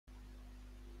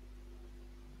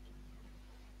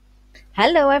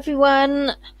Hello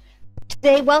everyone.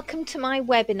 Today, welcome to my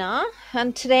webinar,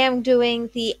 and today I'm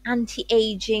doing the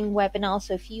anti-aging webinar.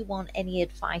 So if you want any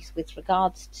advice with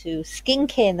regards to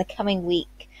skincare in the coming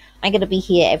week, I'm going to be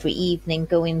here every evening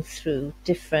going through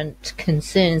different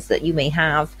concerns that you may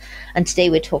have, and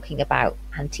today we're talking about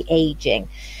anti-aging.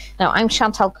 Now, I'm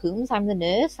Chantal Coombs, I'm the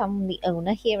nurse, I'm the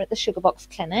owner here at the Sugarbox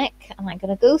Clinic, and I'm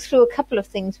going to go through a couple of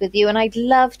things with you, and I'd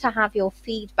love to have your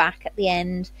feedback at the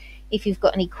end. If you've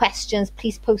got any questions,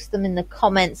 please post them in the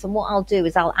comments, and what I'll do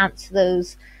is I'll answer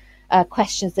those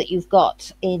questions that you've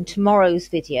got in tomorrow's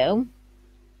video.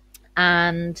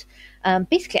 And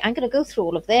basically, I'm going to go through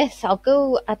all of this. I'll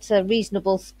go at a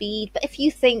reasonable speed, but if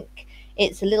you think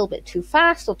it's a little bit too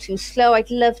fast or too slow, I'd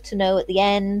love to know at the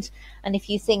end. And if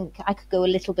you think I could go a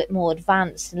little bit more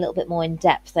advanced and a little bit more in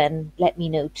depth, then let me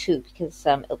know too, because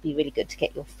it'll be really good to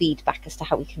get your feedback as to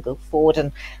how we can go forward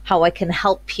and how I can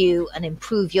help you and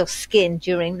improve your skin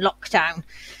during lockdown.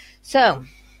 So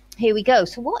here we go.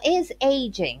 So what is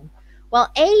aging? Well,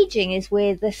 aging is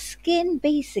where the skin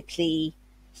basically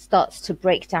starts to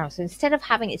break down. So instead of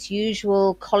having its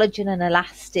usual collagen and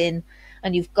elastin,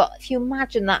 and you've got, if you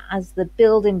imagine that as the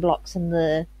building blocks and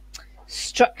the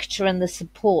structure and the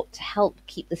support to help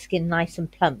keep the skin nice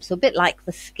and plump. So a bit like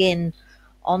the skin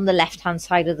on the left hand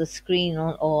side of the screen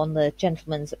or on the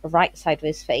gentleman's right side of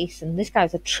his face. And this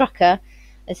guy's a trucker.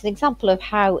 It's an example of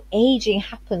how aging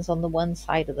happens on the one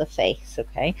side of the face,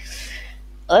 okay?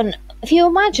 And if you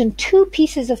imagine two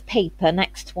pieces of paper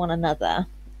next to one another,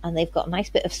 and they've got a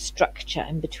nice bit of structure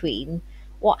in between,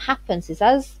 what happens is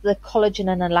as the collagen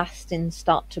and elastin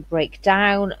start to break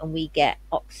down and we get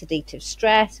oxidative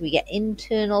stress, we get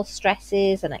internal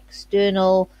stresses and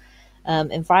external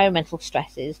environmental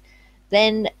stresses,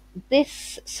 then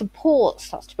this support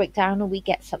starts to break down and we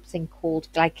get something called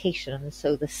glycation, and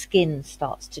so the skin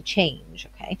starts to change.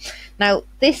 Okay, now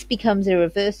this becomes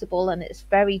irreversible and it's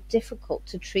very difficult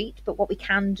to treat, but what we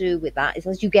can do with that is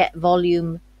as you get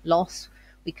volume loss,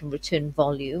 we can return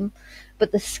volume,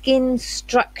 but the skin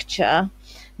structure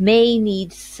may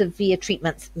need severe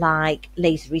treatments like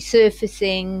laser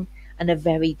resurfacing and a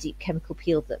very deep chemical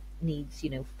peel that needs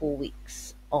 4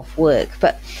 weeks off work.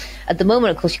 But at the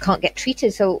moment, of course, you can't get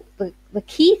treated. So the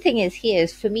key thing is here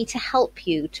is for me to help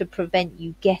you to prevent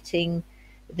you getting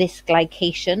this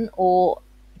glycation or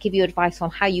give you advice on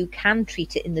how you can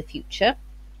treat it in the future.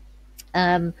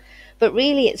 But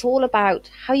really, it's all about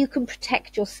how you can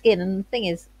protect your skin. And the thing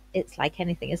is, it's like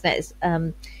anything, isn't it? It's,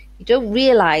 you don't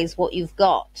realize what you've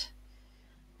got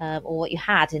or what you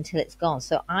had until it's gone.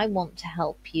 So I want to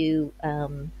help you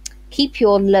keep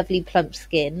your lovely plump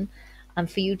skin, and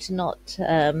for you to not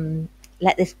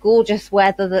let this gorgeous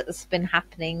weather that's been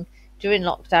happening during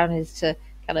lockdown is to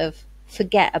kind of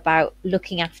forget about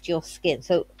looking after your skin.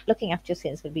 So looking after your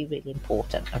skin is going to be really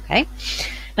important. Okay,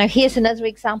 now here's another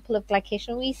example of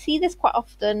glycation. We see this quite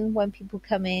often when people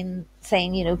come in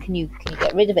saying, can you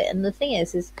get rid of it? And the thing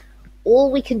is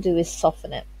all we can do is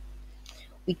soften it.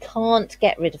 We can't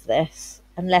get rid of this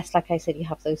unless, like I said, you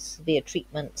have those severe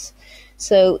treatments.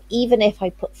 So even if I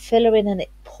put filler in and it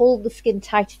pulled the skin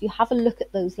tight, if you have a look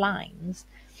at those lines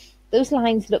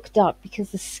look dark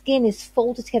because the skin is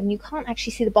folded together and you can't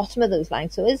actually see the bottom of those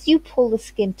lines. So as you pull the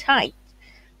skin tight,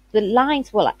 the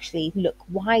lines will actually look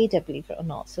wider, believe it or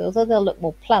not. So although they'll look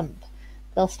more plump,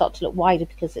 they'll start to look wider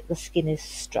because the skin is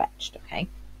stretched, okay?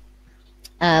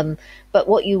 But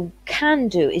what you can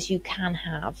do is you can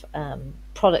have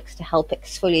products to help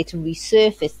exfoliate and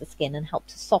resurface the skin and help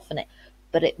to soften it,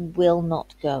 but it will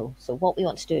not go. So what we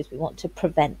want to do is we want to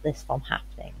prevent this from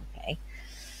happening,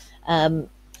 okay?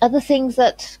 Other things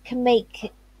that can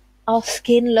make our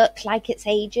skin look like it's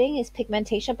aging is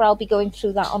pigmentation, but I'll be going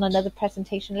through that on another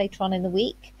presentation later on in the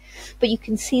week. But you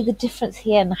can see the difference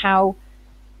here and how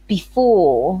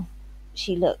before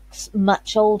she looks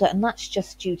much older, and that's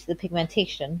just due to the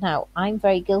pigmentation. Now, I'm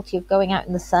very guilty of going out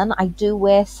in the sun. I do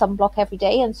wear sunblock every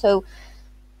day, and so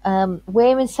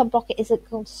wearing sunblock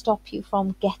isn't going to stop you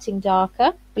from getting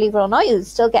darker. Believe it or not, you'll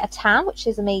still get a tan, which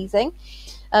is amazing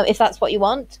if that's what you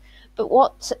want. But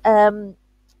what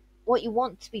you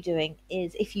want to be doing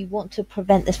is, if you want to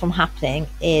prevent this from happening,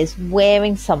 is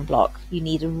wearing sunblock. You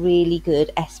need a really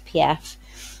good SPF,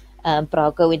 but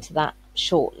I'll go into that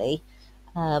shortly.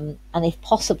 And if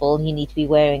possible, you need to be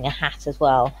wearing a hat as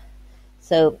well.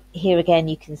 So here again,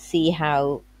 you can see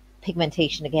how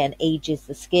pigmentation again ages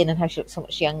the skin and how she looks so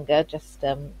much younger just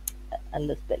a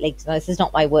little bit later. Now, this is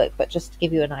not my work, but just to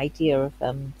give you an idea of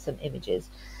some images.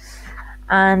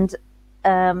 And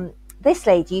this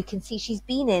lady, you can see she's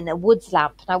been in a woods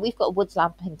lamp. Now, we've got a woods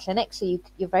lamp in clinic, so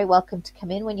you're very welcome to come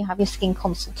in when you have your skin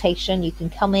consultation. You can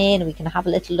come in and we can have a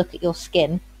little look at your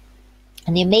skin.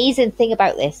 And the amazing thing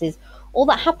about this is all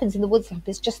that happens in the woods lamp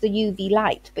is just the UV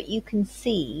light, but you can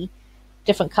see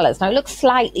different colours. Now it looks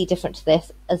slightly different to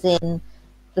this, as in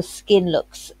the skin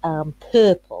looks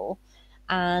purple,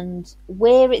 and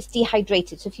where it's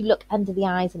dehydrated, so if you look under the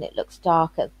eyes and it looks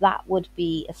darker, that would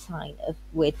be a sign of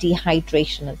where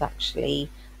dehydration has actually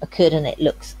occurred, and it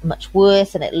looks much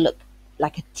worse and it looks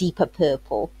like a deeper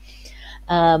purple.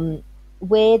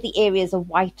 Where the areas are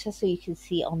whiter, so you can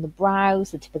see on the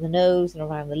brows, the tip of the nose and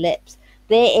around the lips,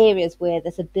 they're areas where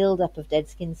there's a build-up of dead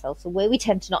skin cells, so where we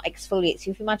tend to not exfoliate.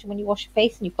 So if you imagine when you wash your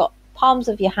face and you've got palms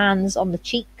of your hands on the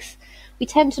cheeks, we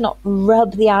tend to not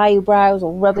rub the eyebrows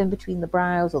or rub in between the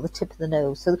brows or the tip of the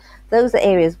nose. So those are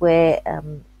areas where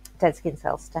dead skin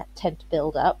cells tend to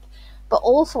build up. But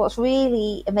also what's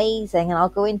really amazing, and I'll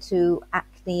go into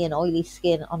acne and oily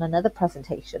skin on another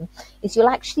presentation, is you'll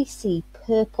actually see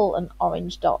purple and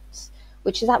orange dots,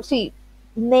 which is absolutely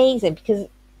amazing, because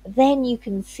then you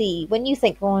can see, when you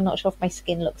think, oh, I'm not sure if my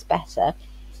skin looks better,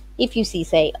 if you see,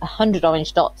 say, 100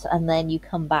 orange dots and then you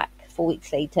come back 4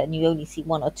 weeks later and you only see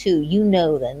 1 or 2, you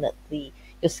know then that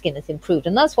your skin has improved.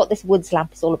 And that's what this Woods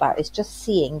lamp is all about, is just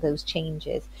seeing those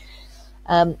changes.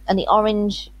 And the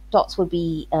orange dots would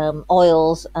be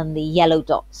oils, and the yellow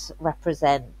dots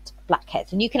represent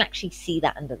blackheads. And you can actually see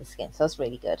that under the skin, so that's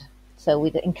really good. So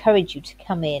we'd encourage you to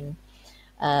come in,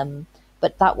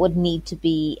 but that would need to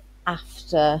be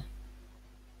after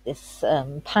this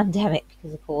pandemic,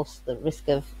 because of course the risk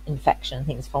of infection and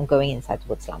things from going inside the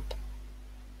Woods lamp.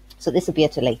 So this will be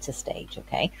at a later stage,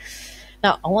 okay?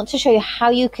 Now, I want to show you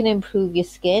how you can improve your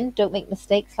skin. Don't make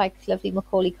mistakes like lovely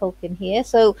Macaulay Culkin here.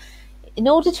 So in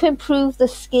order to improve the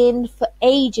skin for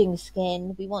aging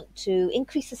skin, we want to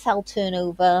increase the cell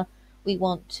turnover. We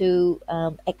want to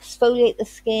exfoliate the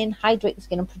skin, hydrate the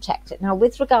skin, and protect it. Now,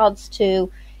 with regards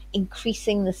to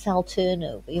increasing the cell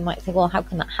turnover, you might think, well, how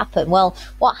can that happen? Well,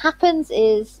 what happens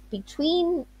is,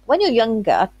 when you're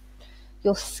younger,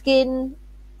 your skin,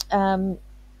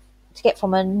 to get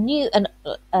from a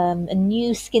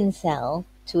new skin cell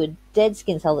to a dead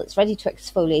skin cell that's ready to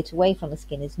exfoliate away from the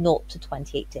skin, is 0 to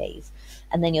 28 days.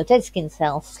 And then your dead skin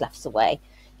cell sloughs away.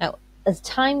 Now, as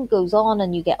time goes on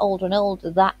and you get older and older,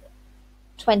 that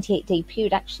 28-day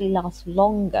period actually lasts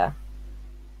longer.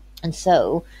 And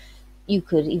so you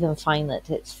could even find that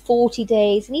it's 40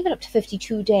 days and even up to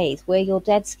 52 days where your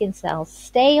dead skin cells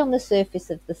stay on the surface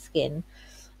of the skin.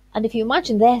 And if you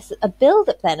imagine there's a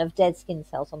build-up then of dead skin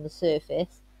cells on the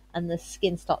surface, and the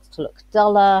skin starts to look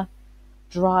duller,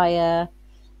 drier,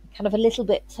 kind of a little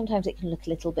bit, sometimes it can look a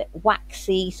little bit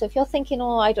waxy. So if you're thinking,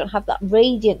 oh, I don't have that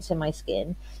radiance in my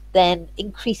skin, then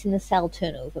increasing the cell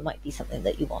turnover might be something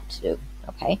that you want to do,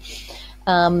 okay?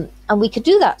 And we could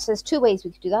do that. So there's 2 ways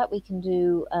we could do that. We can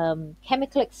do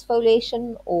chemical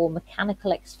exfoliation or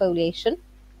mechanical exfoliation.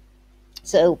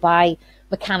 So by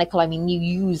mechanical, I mean you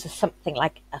use something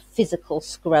like a physical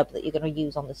scrub that you're going to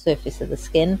use on the surface of the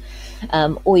skin,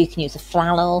 or you can use a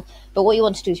flannel. But what you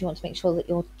want to do is you want to make sure that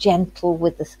you're gentle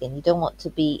with the skin. You don't want to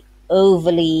be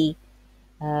overly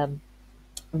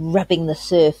rubbing the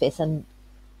surface and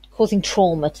causing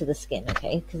trauma to the skin,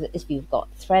 okay? Because if you've got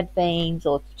thread veins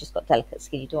or if you've just got delicate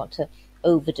skin, you don't want to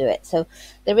overdo it. So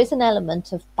there is an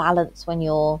element of balance when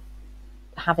you're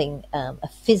having a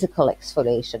physical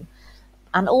exfoliation,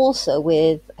 and also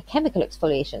with a chemical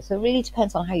exfoliation. So it really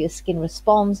depends on how your skin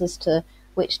responds as to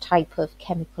which type of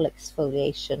chemical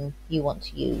exfoliation you want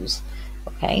to use,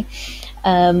 okay?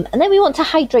 And then we want to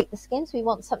hydrate the skin. So we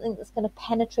want something that's going to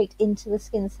penetrate into the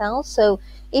skin cells. So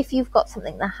if you've got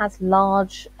something that has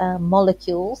large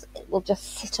molecules, it will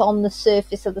just sit on the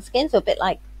surface of the skin. So a bit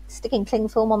like sticking cling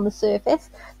film on the surface.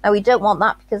 Now we don't want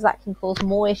that, because that can cause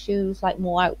more issues, like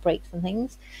more outbreaks and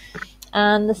things.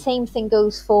 And the same thing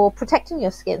goes for protecting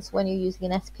your skin. So when you're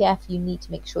using an SPF, you need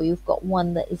to make sure you've got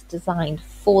one that is designed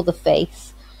for the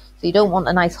face. So you don't want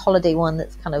a nice holiday one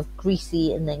that's kind of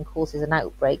greasy and then causes an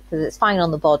outbreak, because it's fine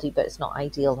on the body, but it's not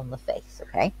ideal on the face,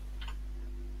 okay?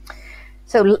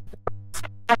 So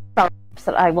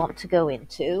that I want to go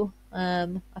into,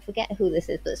 I forget who this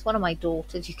is, but it's one of my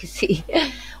daughters. You can see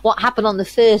what happened on the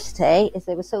first day is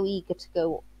they were so eager to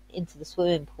go into the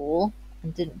swimming pool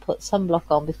and didn't put sunblock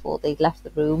on before they left the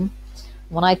room.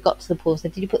 When I got to the pool, I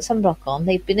said, did you put sunblock on?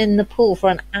 They've been in the pool for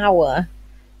an hour.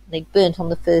 They burnt on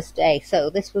the first day.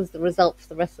 So this was the result for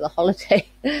the rest of the holiday.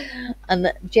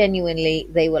 And genuinely,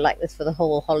 they were like this for the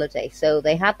whole holiday. So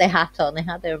they had their hat on, they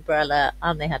had their umbrella,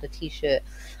 and they had a t-shirt.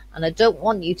 And I don't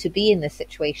want you to be in this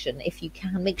situation. If you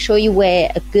can, make sure you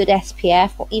wear a good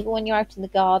SPF, or even when you're out in the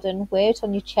garden, wear it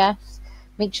on your chest.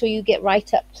 Make sure you get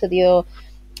right up to your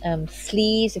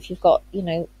sleeves, if you've got,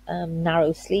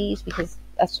 narrow sleeves, because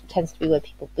That tends to be where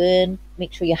people burn.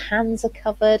 Make sure your hands are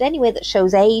covered. Anywhere that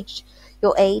shows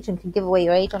your age and can give away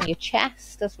your age, on your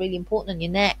chest. That's really important, on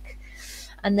your neck.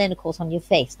 And then, of course, on your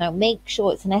face. Now, make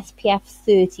sure it's an SPF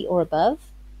 30 or above.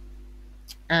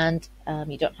 And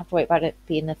you don't have to worry about it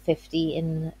being a 50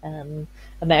 in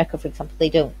America, for example. They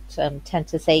don't tend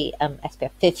to say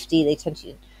SPF 50. They tend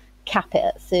to cap it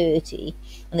at 30,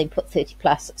 and they put 30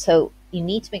 plus. So you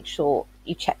need to make sure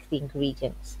you check the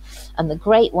ingredients. And the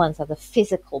great ones are the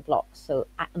physical blocks. So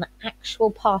an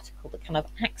actual particle that kind of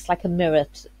acts like a mirror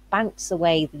to bounce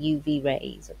away the UV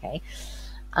rays, okay?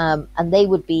 And they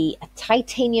would be a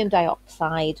titanium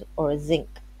dioxide or a zinc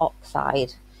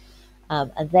oxide.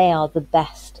 And they are the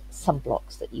best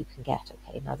sunblocks that you can get,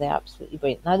 okay? Now, they're absolutely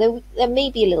brilliant. Now, there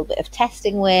may be a little bit of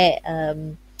testing where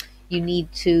you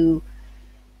need to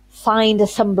find a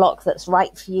sunblock that's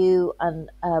right for you, and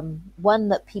one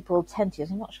that people tend to use.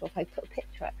 I'm not sure if I put a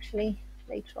picture, actually,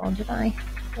 later on, did I?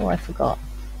 Oh, I forgot.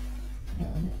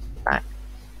 Back.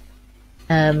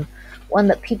 One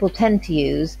that people tend to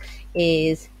use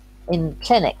is, in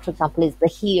clinic, for example, is the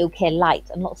HelioCare Light,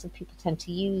 and lots of people tend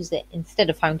to use it instead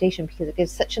of foundation because it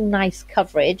gives such a nice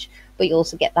coverage, but you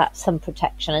also get that sun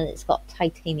protection, and it's got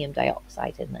titanium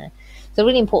dioxide in there. So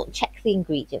really important, check the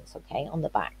ingredients, okay, on the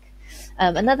back.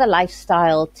 Another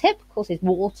lifestyle tip, of course, is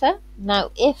water.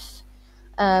 Now, if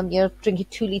you're drinking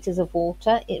 2 liters of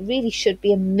water, it really should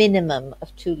be a minimum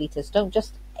of 2 liters. Don't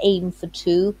just aim for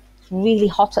 2. It's really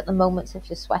hot at the moment, so if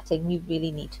you're sweating, you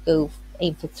really need to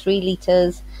aim for 3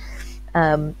 liters.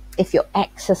 If you're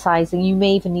exercising, you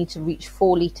may even need to reach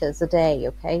 4 liters a day,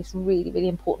 okay? It's really, really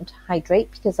important to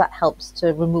hydrate because that helps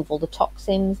to remove all the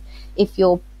toxins. If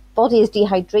your body is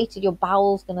dehydrated, your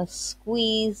bowel's going to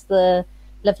squeeze the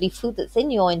lovely food that's in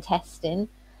your intestine,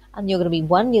 and you're going to be,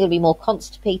 one, you're going to be more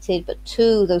constipated, but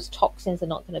 2, those toxins are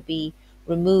not going to be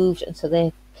removed, and so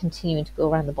they're continuing to go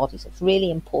around the body. So it's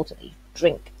really important that you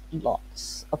drink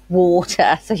lots of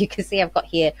water. So you can see I've got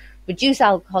here reduce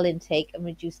alcohol intake and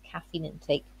reduce caffeine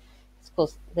intake. Of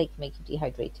course, they can make you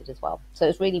dehydrated as well. So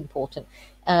it's really important.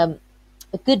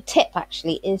 A good tip,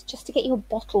 actually, is just to get your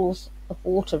bottles of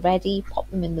water ready, pop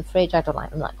them in the fridge. I don't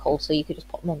like them that cold, so you could just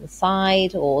pop them on the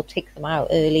side or take them out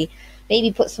early.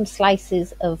 Maybe put some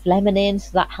slices of lemon in,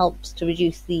 so that helps to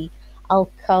reduce the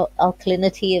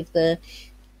alkalinity of the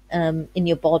in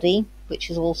your body, which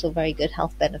is also a very good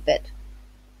health benefit.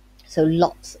 So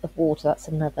lots of water, that's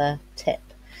another tip.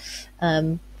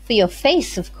 For your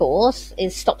face, of course,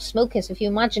 is stop smoking. So if you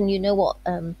imagine, you know what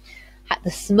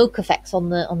the smoke effects on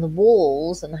the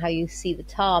walls and how you see the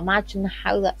tar, imagine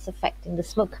how that's affecting the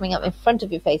smoke coming up in front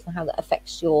of your face and how that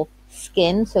affects your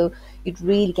skin. So you'd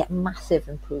really get massive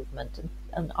improvement,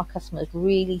 and our customers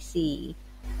really see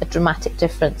a dramatic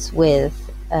difference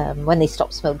with when they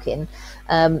stop smoking.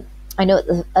 I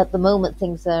know at the moment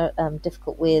things are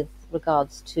difficult with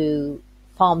regards to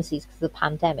pharmacies because of the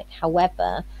pandemic.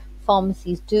 However,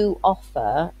 pharmacies do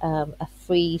offer a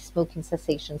free smoking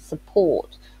cessation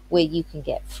support where you can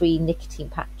get free nicotine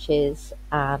patches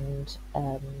and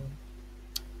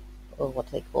what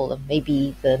do they call them?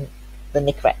 Maybe the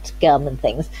Nicorette gum and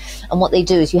things. And what they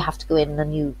do is you have to go in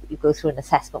and you go through an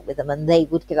assessment with them, and they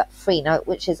would give that free. Now,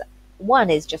 which is, one,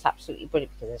 is just absolutely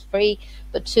brilliant because it's free,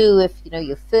 but 2, if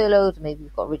you're furloughed, maybe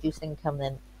you've got reduced income,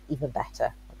 then even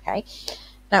better. Okay.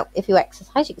 Now, if you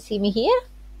exercise, you can see me here,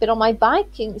 a bit on my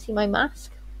bike, you can see my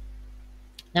mask.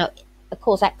 Now, of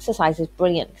course, exercise is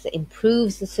brilliant because it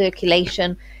improves the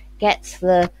circulation, gets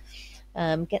the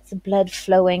blood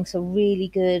flowing, so really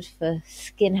good for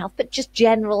skin health, but just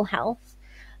general health.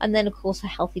 And then, of course, a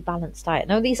healthy, balanced diet.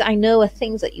 Now, these I know are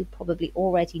things that you probably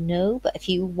already know, but if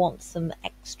you want some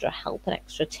extra help and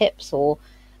extra tips, or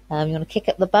you want to kick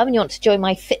up the bum and you want to join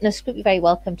my fitness group, you're very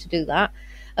welcome to do that.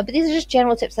 But these are just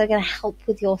general tips that are going to help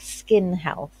with your skin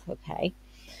health, okay?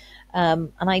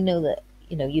 And I know that,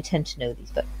 you tend to know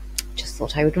these, but just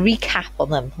thought I would recap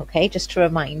on them, okay, just to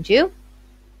remind you.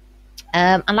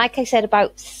 And like I said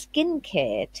about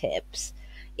skincare tips,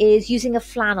 is using a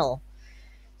flannel.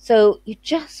 So you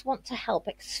just want to help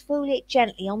exfoliate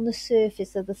gently on the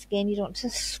surface of the skin. You don't want to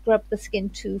scrub the skin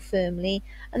too firmly.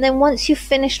 And then once you've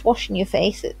finished washing your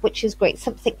face, which is great,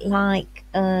 something like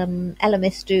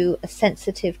Elemis do a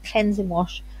sensitive cleansing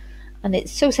wash, and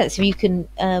it's so sensitive, you can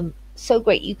so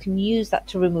great, you can use that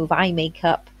to remove eye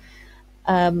makeup.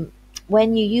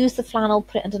 When you use the flannel,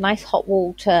 put it under nice hot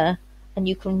water, and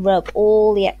you can rub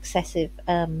all the excessive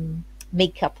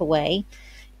makeup away.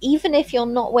 Even if you're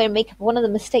not wearing makeup, one of the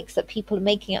mistakes that people are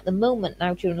making at the moment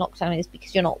now during lockdown is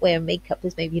because you're not wearing makeup,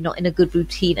 is maybe you're not in a good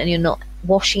routine and you're not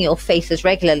washing your face as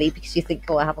regularly because you think,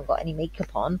 oh, I haven't got any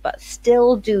makeup on. But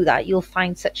still do that. You'll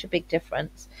find such a big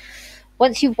difference.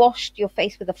 Once you've washed your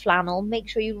face with a flannel, make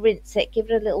sure you rinse it, give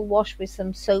it a little wash with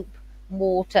some soap and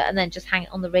water, and then just hang it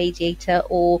on the radiator.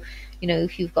 Or, you know,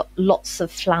 if you've got lots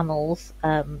of flannels,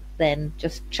 then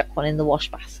just chuck one in the wash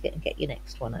basket and get your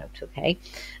next one out, okay?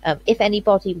 If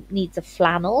anybody needs a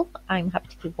flannel, I'm happy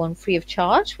to give one free of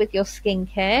charge with your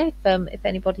skincare. If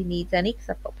anybody needs any, because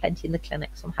I've got plenty in the clinic,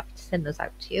 so I'm happy to send those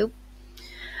out to you.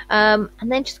 And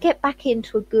then just get back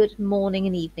into a good morning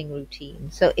and evening routine.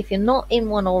 So if you're not in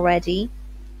one already,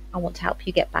 I want to help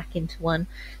you get back into one.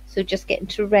 So just get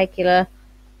into regular,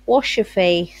 wash your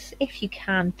face, if you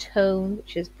can, tone,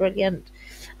 which is brilliant,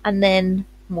 and then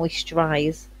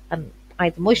moisturize, and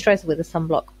either moisturize with a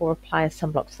sunblock or apply a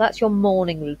sunblock. So that's your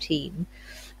morning routine.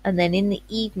 And then in the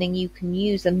evening, you can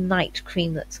use a night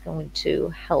cream that's going to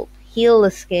help heal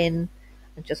the skin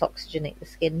and just oxygenate the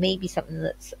skin. Maybe something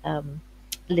that's a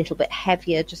little bit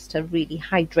heavier, just to really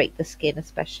hydrate the skin,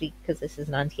 especially because this is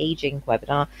an anti-aging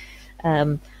webinar.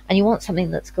 And you want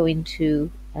something that's going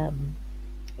to,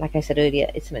 like I said earlier,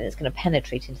 it's something that's going to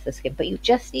penetrate into the skin, but you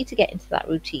just need to get into that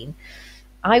routine.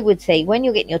 I would say when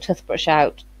you're getting your toothbrush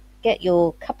out, get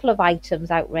your couple of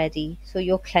items out ready. So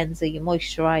your cleanser, your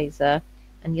moisturizer,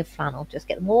 and your flannel, just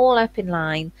get them all up in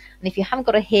line. And if you haven't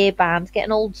got a hairband, get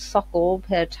an old sock or old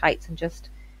pair of tights and just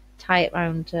tie it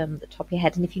around the top of your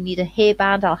head. And if you need a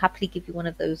hairband, I'll happily give you one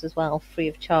of those as well, free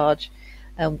of charge,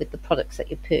 with the products that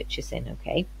you're purchasing,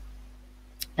 okay?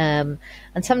 And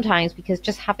sometimes, because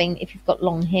just having, if you've got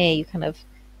long hair, you kind of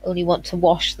only want to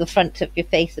wash the front of your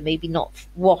face and maybe not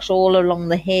wash all along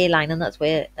the hairline, and that's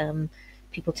where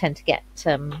people tend to get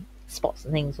spots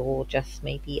and things, or just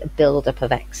maybe a build-up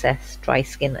of excess dry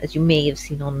skin, as you may have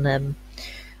seen on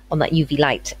that UV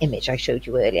light image I showed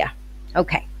you earlier.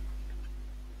 Okay,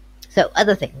 so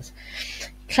other things: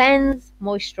 cleanse,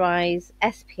 moisturize,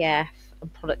 SPF,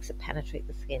 and products that penetrate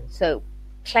the skin. So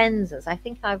cleansers, I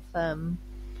think I've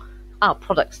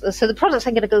products. So the products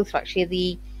I'm going to go through actually are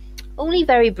the only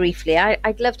very briefly.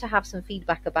 I'd love to have some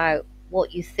feedback about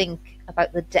what you think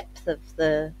about the depth of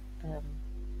the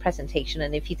presentation,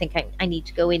 and if you think I need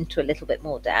to go into a little bit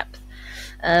more depth.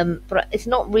 But it's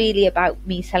not really about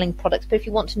me selling products, but if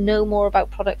you want to know more about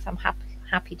products, I'm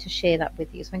happy to share that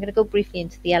with you. So I'm going to go briefly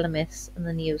into the Elemis and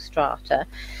the Neostrata.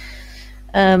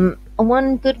 And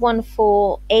one good one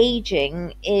for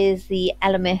aging is the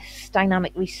Elemis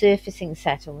Dynamic Resurfacing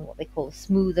Set, and what they call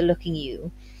Smoother Looking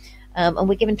You. And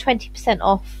we're giving 20%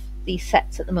 off these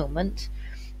sets at the moment.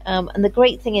 And the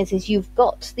great thing is you've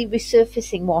got the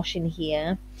resurfacing wash in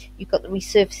here, you've got the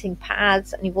resurfacing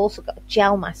pads, and you've also got a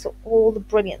gel mask. So all the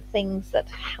brilliant things that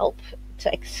help to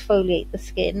exfoliate the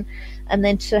skin, and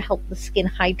then to help the skin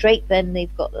hydrate, then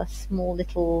they've got a small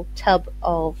little tub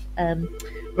of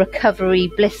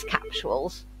recovery bliss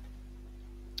capsules.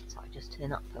 So I just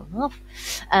turn that phone off.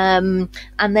 And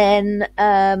then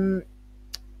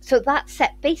so that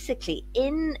set, basically,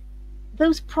 in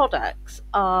those products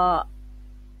are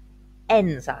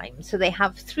enzymes. So they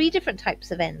have 3 different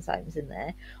types of enzymes in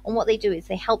there, and what they do is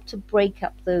they help to break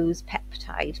up those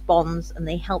peptide bonds, and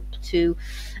they help to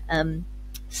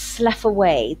slough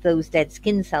away those dead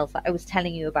skin cells that I was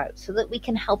telling you about, so that we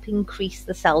can help increase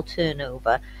the cell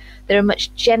turnover. They're a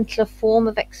much gentler form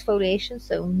of exfoliation,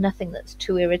 so nothing that's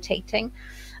too irritating.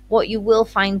 What you will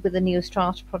find with the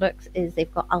Neostrata products is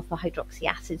they've got alpha hydroxy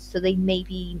acids, so they may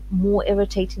be more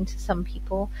irritating to some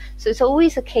people. So it's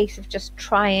always a case of just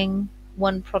trying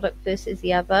one product versus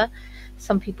the other.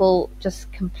 Some people just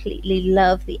completely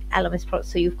love the Elemis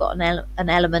products, so you've got an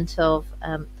element of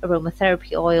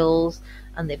aromatherapy oils,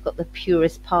 and they've got the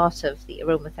purest part of the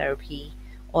aromatherapy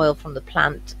oil from the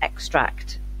plant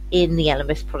extract in the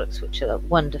Elemis products, which are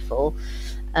wonderful.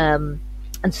 And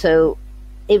so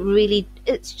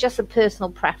it's just a personal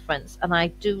preference, and I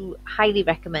do highly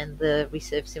recommend the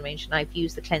resurfacing range, and I've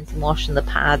used the cleansing wash and the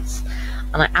pads,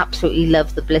 and I absolutely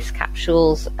love the bliss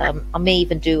capsules. I may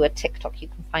even do a TikTok. You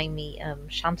can find me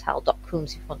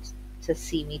chantal.coombs if you want to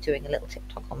see me doing a little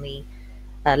TikTok on the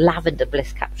lavender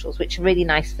bliss capsules, which are really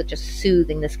nice for just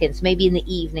soothing the skin. So maybe in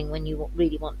the evening when you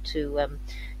really want to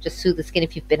just soothe the skin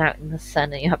if you've been out in the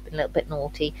sun and you have been a little bit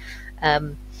naughty.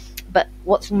 But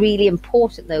what's really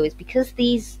important though is, because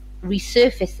these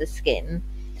resurface the skin,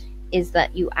 is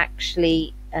that you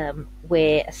actually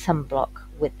wear a sunblock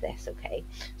with this, okay?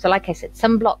 So like I said,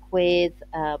 sunblock with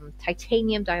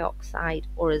titanium dioxide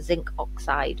or a zinc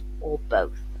oxide, or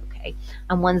both, okay?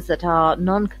 And ones that are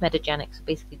non-comedogenic, so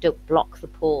basically don't block the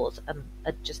pores and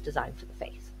are just designed for the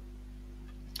face.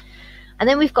 And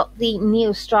then we've got the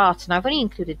Neostrata, and I've only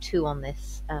included 2 on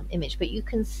this image, but you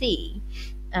can see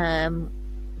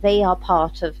they are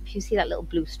part of, if you see that little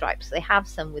blue stripe, so they have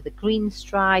some with a green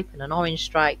stripe and an orange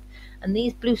stripe, and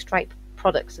these blue stripe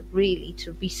products are really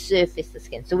to resurface the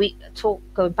skin. So we talk,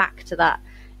 going back to that,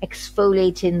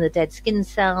 exfoliating the dead skin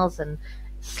cells and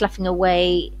sloughing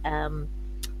away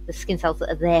the skin cells that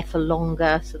are there for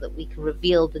longer so that we can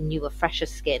reveal the newer, fresher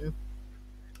skin.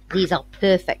 These are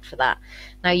perfect for that.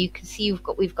 Now you can see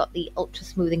we've got the ultra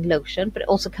smoothing lotion, but it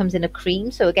also comes in a cream.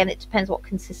 So again, it depends what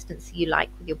consistency you like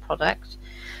with your product.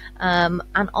 And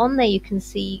on there you can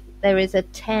see there is a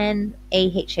 10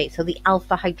 AHA, so the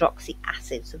alpha hydroxy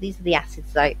acid. So these are the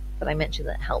acids that I mentioned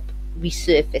that help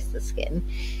resurface the skin.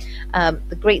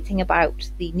 The great thing about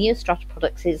the Neostrata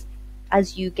products is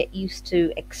as you get used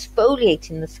to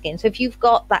exfoliating the skin, so if you've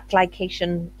got that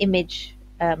glycation image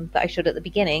that I showed at the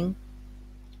beginning,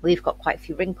 we've got quite a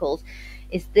few wrinkles,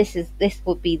 this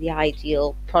would be the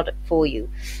ideal product for you.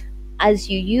 As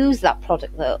you use that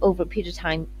product though, over a period of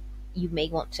time, you may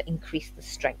want to increase the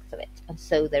strength of it, and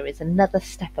so there is another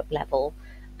step up level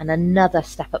and another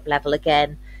step up level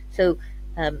again. So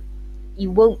you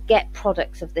won't get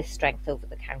products of this strength over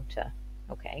the counter,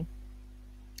 okay?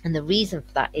 And the reason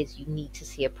for that is you need to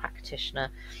see a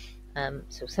practitioner.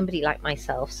 So somebody like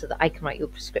myself, so that I can write your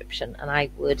prescription and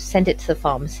I would send it to the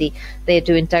pharmacy. They're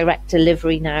doing direct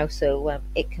delivery now, so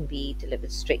it can be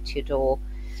delivered straight to your door.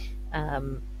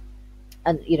 And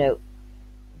you know,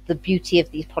 the beauty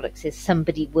of these products is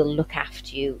somebody will look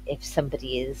after you if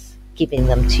somebody is giving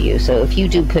them to you. So if you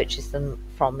do purchase them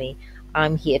from me,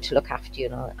 I'm here to look after you,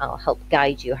 and I'll help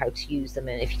guide you how to use them.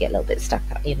 And if you get a little bit stuck,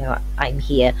 you know, I'm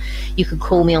here. You can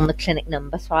call me on the clinic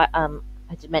number. So I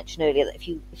did mention earlier that if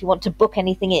you want to book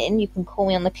anything in, you can call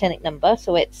me on the clinic number.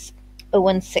 So it's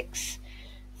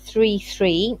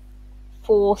 01633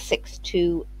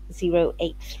 462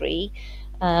 083.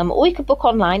 Or you can book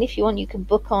online if you want. You can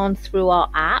book on through our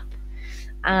app,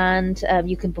 and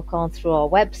you can book on through our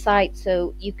website.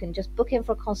 So you can just book in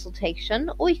for a consultation,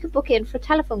 or you can book in for a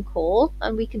telephone call,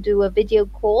 and we can do a video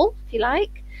call if you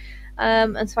like.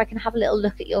 And so I can have a little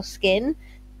look at your skin.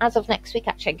 As of next week,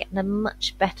 actually, I'm getting a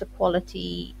much better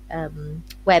quality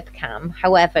webcam.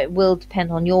 However, it will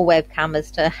depend on your webcam as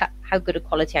to how good a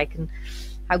quality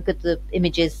how good the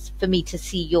image is for me to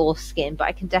see your skin. But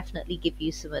I can definitely give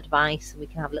you some advice, and we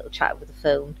can have a little chat over the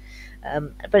phone.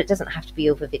 But it doesn't have to be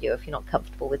over video if you're not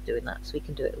comfortable with doing that, so we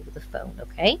can do it over the phone,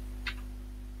 okay?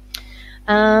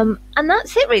 And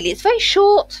that's it really. It's a very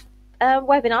short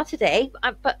webinar today,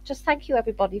 but just thank you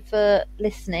everybody for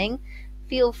listening.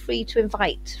 Feel free to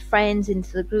invite friends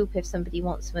into the group if somebody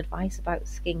wants some advice about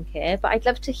skincare. But I'd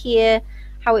love to hear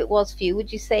how it was for you.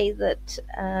 Would you say that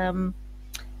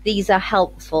these are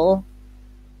helpful?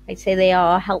 I'd say they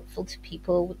are helpful to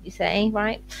people, would you say,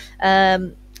 right?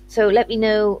 So let me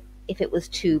know if it was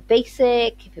too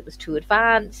basic, if it was too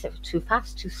advanced, if it was too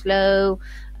fast, too slow.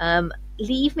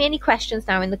 Leave me any questions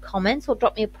now in the comments, or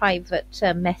drop me a private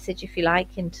message if you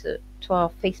like to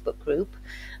our Facebook group,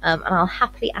 and I'll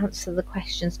happily answer the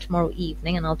questions tomorrow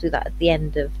evening, and I'll do that at the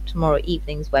end of tomorrow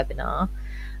evening's webinar.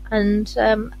 And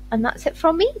that's it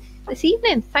from me this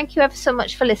evening. Thank you ever so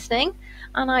much for listening,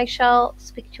 and I shall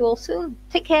speak to you all soon.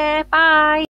 Take care. Bye.